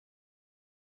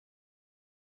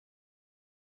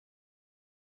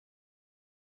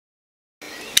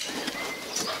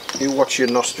You watch your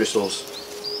nostrils.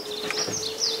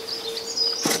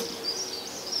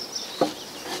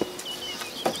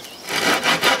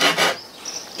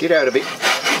 Get out a bit.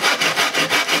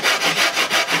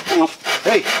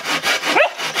 Hey!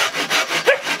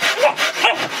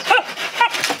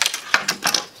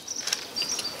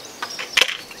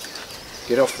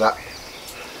 Get off that.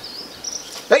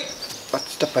 Hey!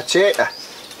 That's the potato.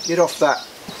 Get off that.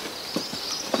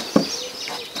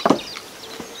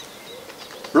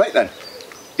 Right then.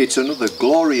 It's another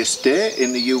glorious day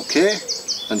in the UK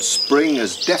and spring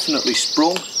has definitely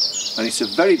sprung and it's a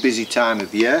very busy time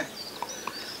of year.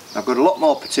 I've got a lot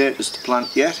more potatoes to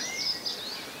plant yet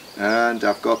and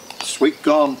I've got sweet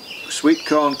corn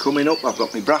coming up, I've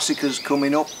got my brassicas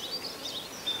coming up,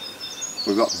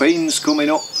 we've got beans coming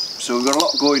up, so we've got a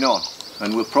lot going on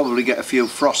and we'll probably get a few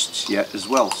frosts yet as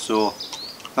well, so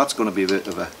that's going to be a bit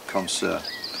of a concern.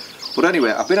 But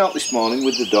anyway, I've been out this morning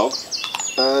with the dog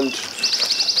and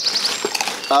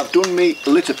I've done me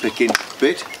litter picking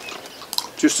bit,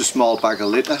 just a small bag of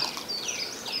litter,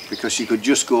 because you could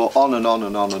just go on and on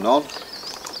and on and on.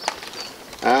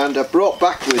 And I brought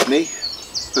back with me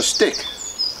a stick.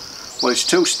 Well, it's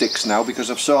 2 sticks now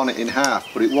because I've sawn it in half,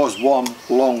 but it was one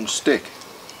long stick.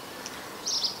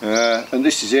 And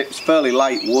this is it. It's fairly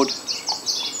light wood,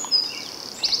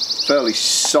 fairly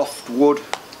soft wood.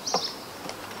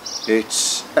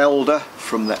 It's elder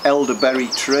from the elderberry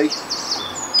tree.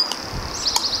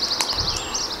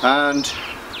 And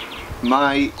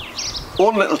my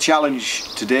one little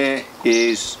challenge today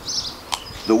is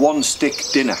the 1 stick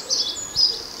dinner.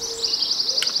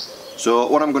 So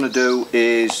what I'm going to do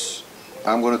is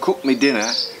I'm going to cook my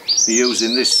dinner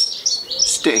using this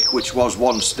stick, which was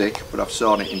 1 stick but I've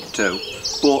sawn it in 2,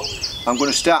 but I'm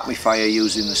going to start my fire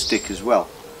using the stick as well.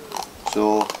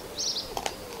 So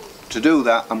to do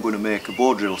that I'm going to make a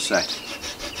bow drill set.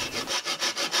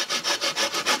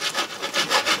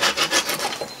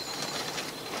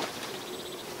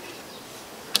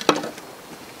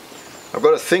 I've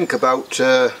got to think about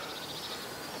a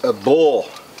bow.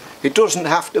 It doesn't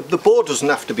have to. The bow doesn't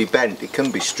have to be bent. It can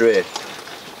be straight.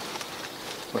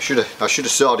 I should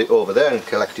have sawed it over there and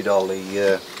collected all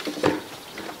the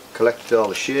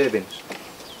shavings.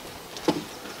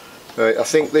 Right, I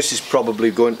think this is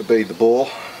probably going to be the bow.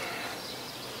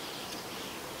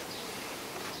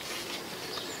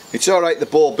 It's all right the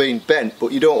bow being bent,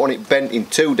 but you don't want it bent in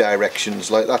 2 directions.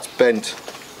 Like that's bent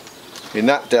in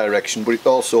that direction, but it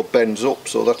also bends up,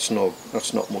 so that's not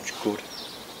much good. I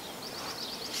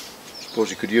suppose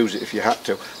you could use it if you had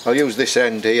to. I'll use this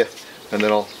end here and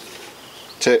then I'll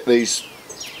take these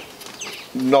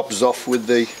knobs off with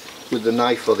the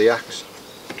knife or the axe.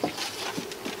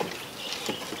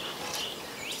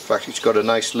 In fact, it's got a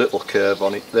nice little curve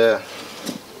on it there,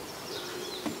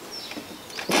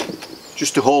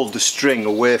 just to hold the string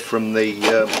away from the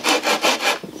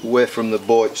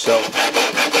bow itself.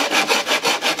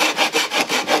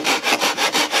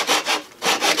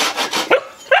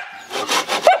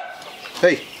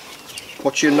 Hey,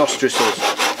 watch your nostrils.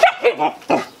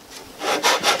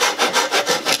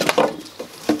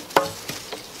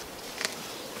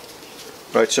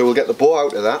 Right, so we'll get the bow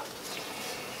out of that.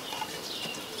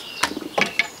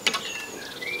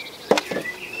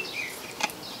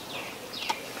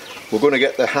 We're going to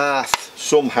get the hearth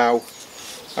somehow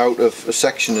out of a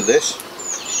section of this.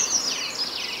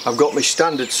 I've got my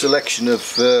standard selection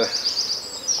of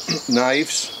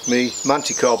knives, my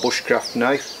Manticore bushcraft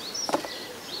knife,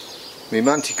 my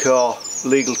Manticore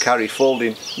legal carry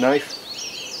folding knife,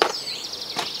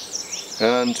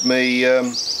 and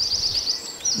my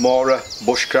Mora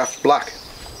bushcraft black.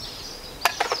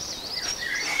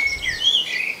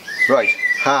 Right,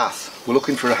 hearth. We're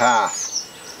looking for a hearth.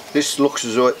 This looks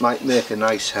as though it might make a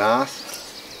nice hearth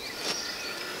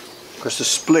because the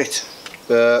split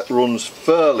runs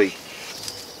fairly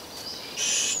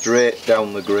straight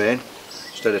down the grain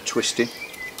instead of twisting.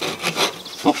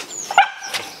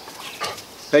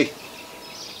 Hey,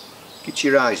 get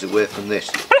your eyes away from this.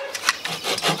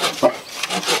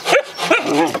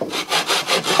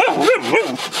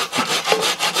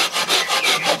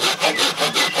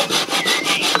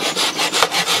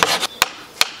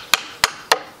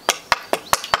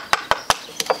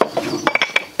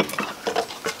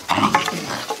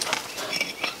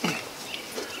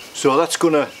 So that's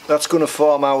gonna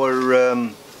form our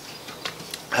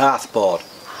hearth board.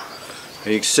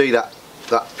 And you can see that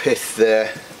pith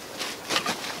there.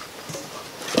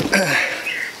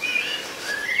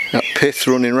 That pith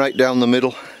running right down the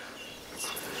middle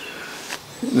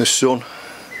in the sun. In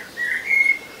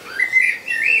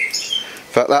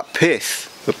fact, that pith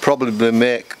would probably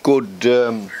make good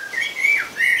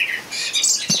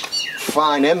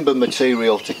fine ember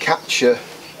material to catch a,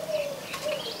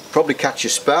 probably catch a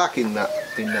spark in that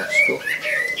stuff.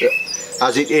 But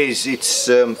as it is, it's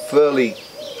fairly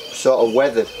sort of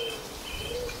weathered.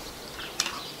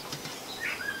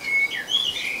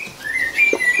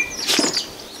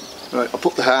 Right, I'll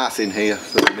put the hearth in here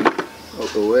for a minute, out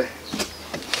the way.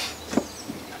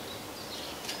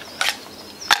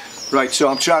 Right, so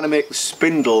I'm trying to make the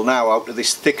spindle now out of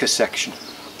this thicker section.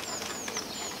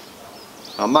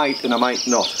 I might and I might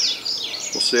not.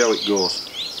 We'll see how it goes.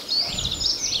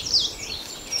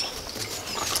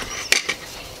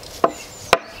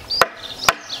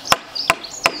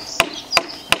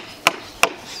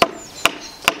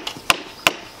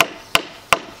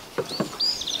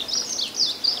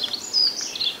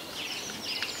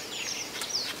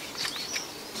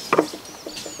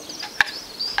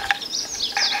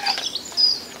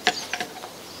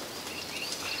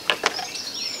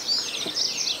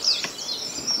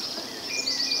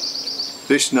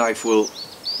 This knife will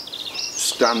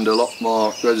stand a lot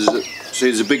more. See,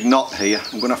 there's a big knot here.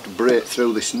 I'm going to have to break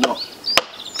through this knot.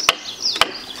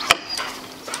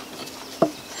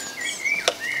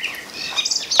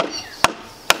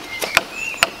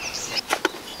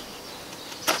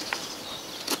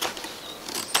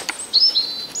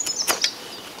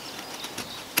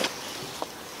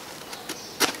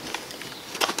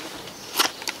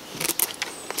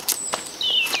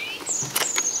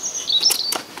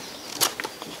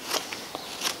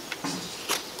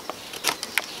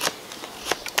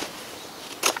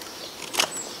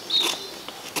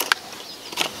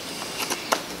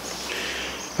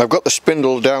 I've got the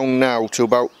spindle down now to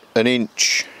about 1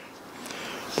 inch,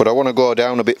 but I want to go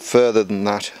down a bit further than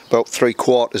that, about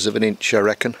 3/4 of an inch I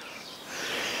reckon.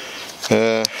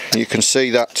 You can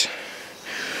see that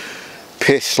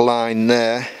pith line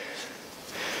there.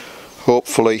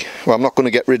 Hopefully, well, I'm not going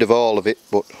to get rid of all of it,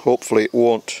 but hopefully it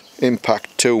won't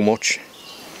impact too much.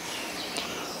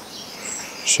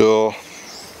 So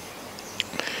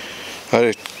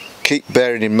I keep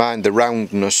bearing in mind the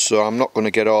roundness, so I'm not going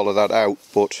to get all of that out,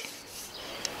 but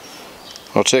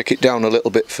I'll take it down a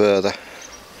little bit further.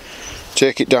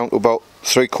 Take it down to about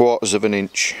 3/4 of an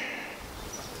inch,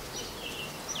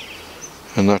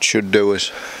 and that should do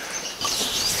us.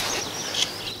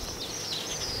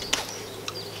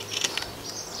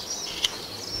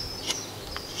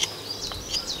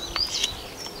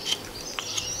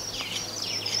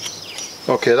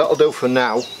 Okay, that'll do for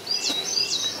now.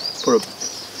 Put a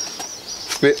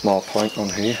bit more point on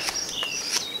here.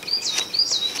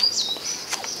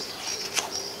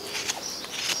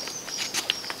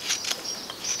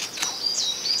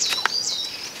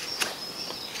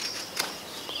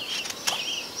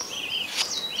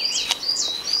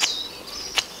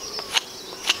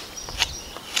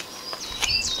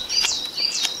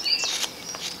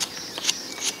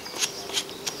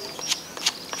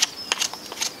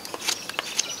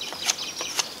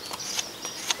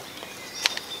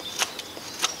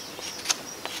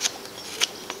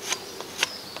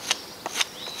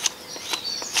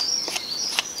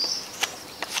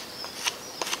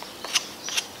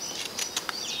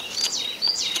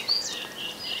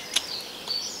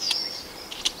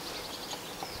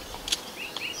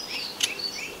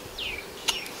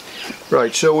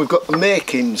 Right, so we've got the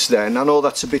makings then. I know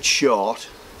that's a bit short,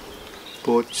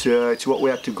 but it's what we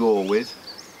had to go with.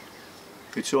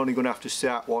 It's only going to have to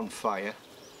start one fire.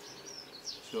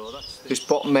 So that's this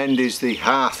bottom end is the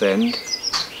hearth end,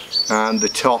 and the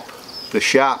top, the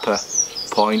sharper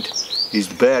point, is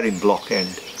the bearing block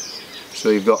end. So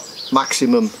you've got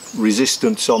maximum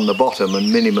resistance on the bottom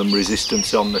and minimum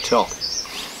resistance on the top.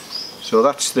 So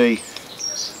that's the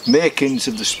makings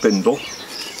of the spindle.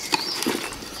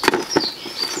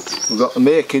 We've got the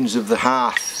makings of the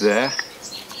hearth there,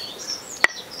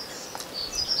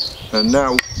 and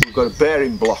now we've got a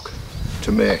bearing block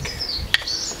to make,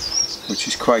 which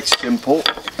is quite simple.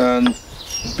 And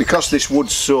because this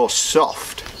wood's so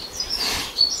soft,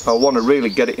 I want to really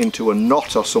get it into a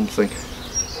knot or something.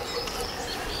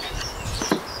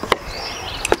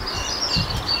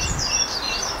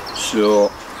 So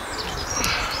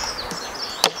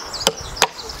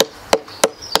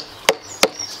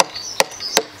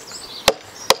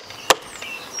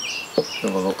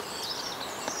have a look.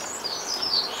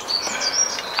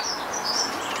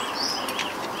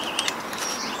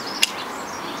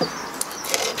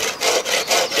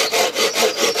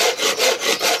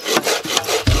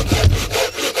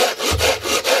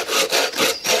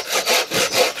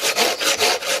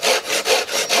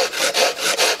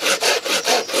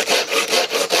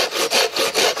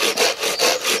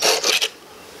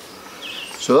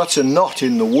 So that's a knot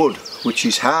in the wood, which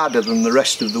is harder than the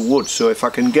rest of the wood. So if I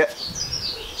can get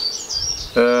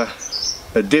a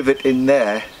divot in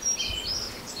there,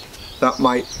 that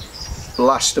might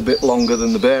last a bit longer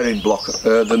than the bearing block,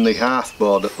 than the hearth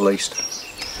board at least.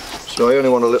 So I only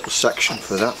want a little section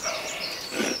for that.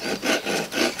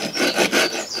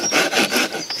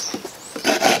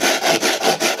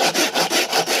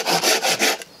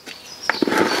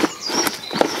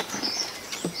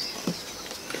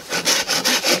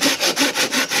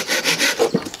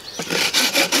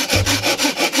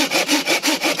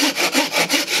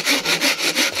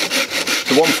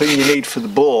 The one thing you need for the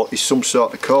boat is some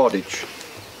sort of cordage.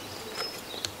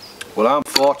 Well, I'm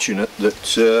fortunate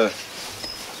that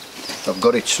I've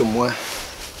got it somewhere.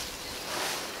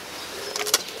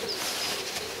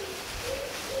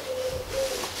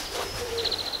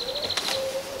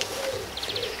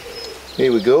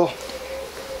 Here we go.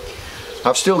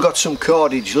 I've still got some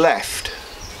cordage left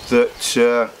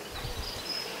that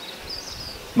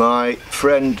my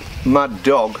friend Mad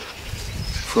Dog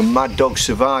from Mad Dog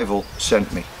Survival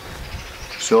sent me.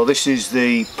 So this is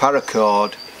the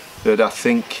paracord that I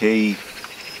think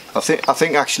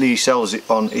actually he sells it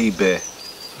on eBay,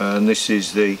 and this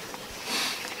is it's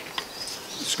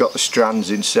got the strands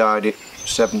inside it,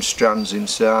 7 strands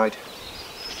inside,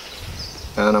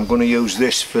 and I'm going to use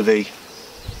this for the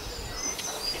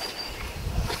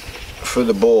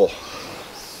bow.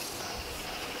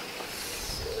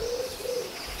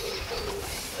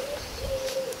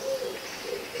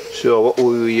 So what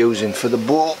were we using for the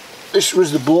bow? This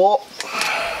was the bow.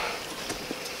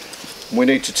 We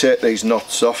need to take these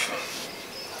knots off,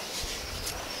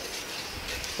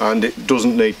 and it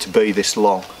doesn't need to be this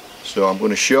long, so I'm going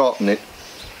to shorten it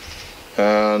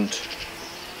and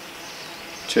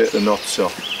take the knots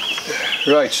off.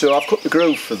 Right, so I've cut the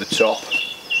groove for the top,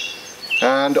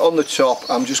 and on the top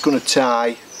I'm just going to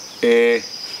tie a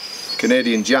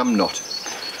Canadian jam knot.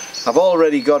 I've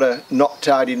already got a knot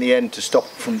tied in the end to stop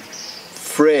from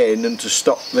fraying and to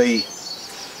stop the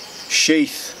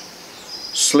sheath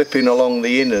slipping along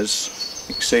the inners.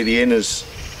 You can see the inners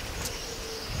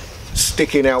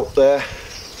sticking out there.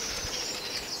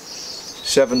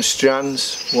 7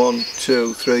 strands, 1,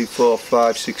 2, 3, 4,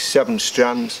 5, 6, 7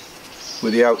 strands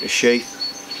with the outer sheath.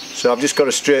 So I've just got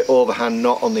a straight overhand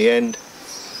knot on the end.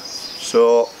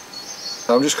 So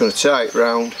I'm just going to tie it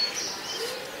round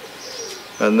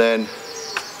and then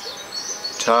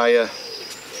tie a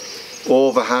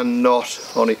overhand knot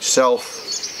on itself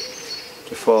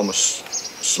to form a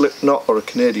slip knot or a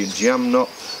Canadian jam knot.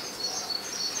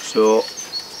 So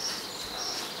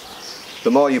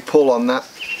the more you pull on that,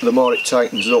 the more it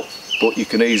tightens up, but you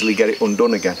can easily get it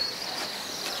undone again,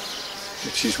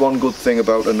 which is one good thing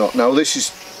about a knot. Now this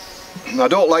is, I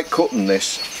don't like cutting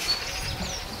this,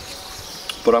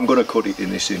 but I'm going to cut it in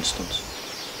this instance.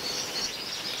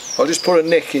 I'll just put a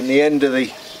nick in the end of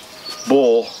the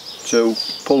bow to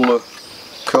pull the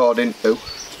cord into.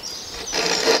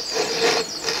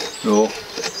 No,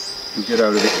 you get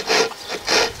out of it.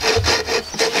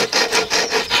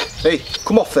 Hey,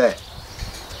 come off there.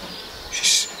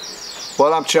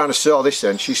 While I'm trying to saw this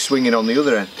end, she's swinging on the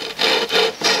other end.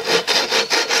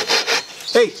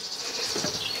 Hey,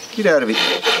 get out of it.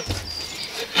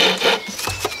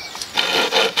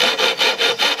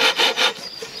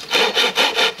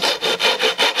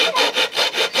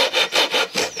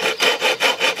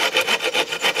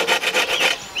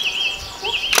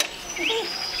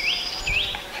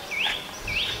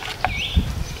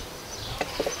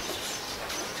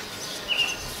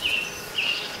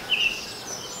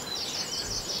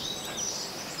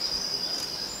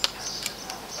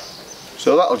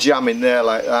 So that'll jam in there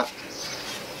like that,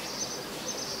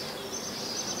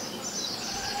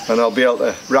 and I'll be able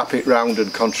to wrap it round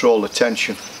and control the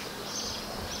tension,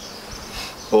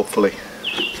 hopefully.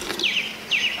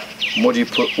 And what do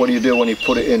you do when you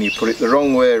put it in? You put it the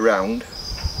wrong way round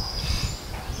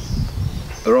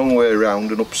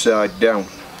and upside down.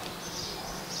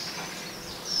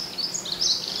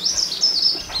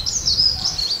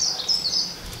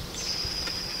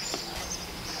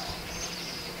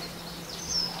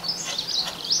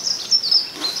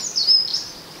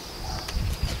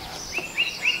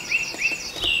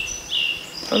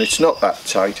 And it's not that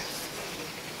tight.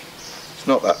 It's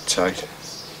not that tight.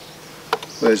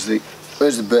 Where's the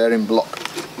bearing block?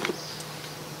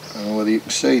 I don't know whether you can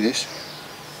see this.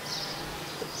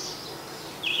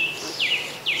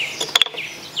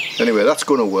 Anyway, that's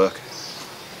going to work.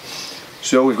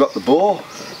 So we've got the bow,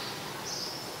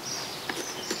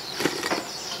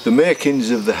 the makings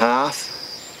of the hearth,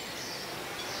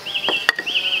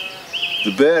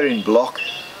 the bearing block,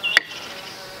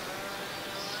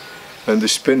 and the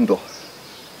spindle.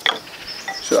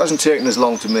 So it hasn't taken as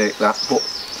long to make that, but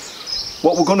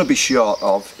what we're going to be short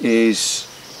of is,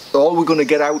 all we're going to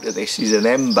get out of this is an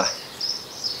ember,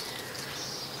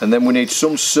 and then we need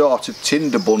some sort of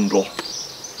tinder bundle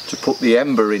to put the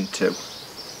ember into.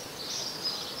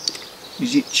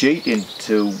 Is it cheating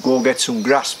to go get some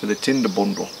grass for the tinder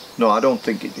bundle? No, I don't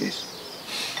think it is.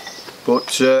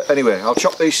 But anyway, I'll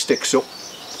chop these sticks up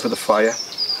for the fire.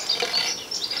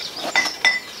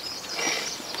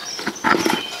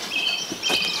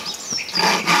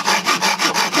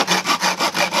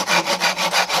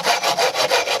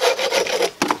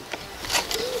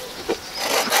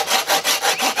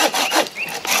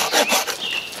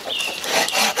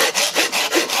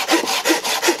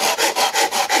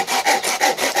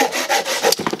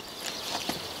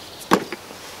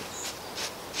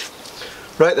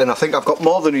 Right then, I think I've got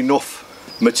more than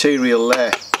enough material there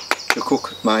to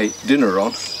cook my dinner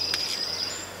on,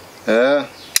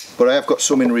 but I have got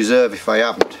some in reserve if I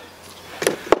haven't.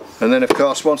 And then of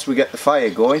course, once we get the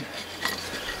fire going,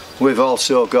 we've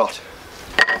also got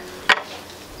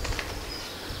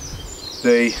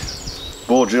the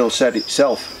bow drill set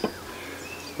itself,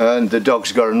 and the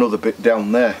dog's got another bit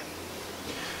down there.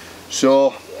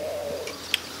 So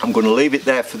I'm going to leave it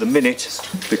there for the minute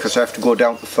because I have to go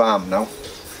down to the farm now.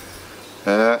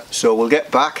 So we'll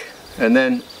get back and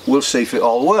then we'll see if it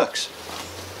all works.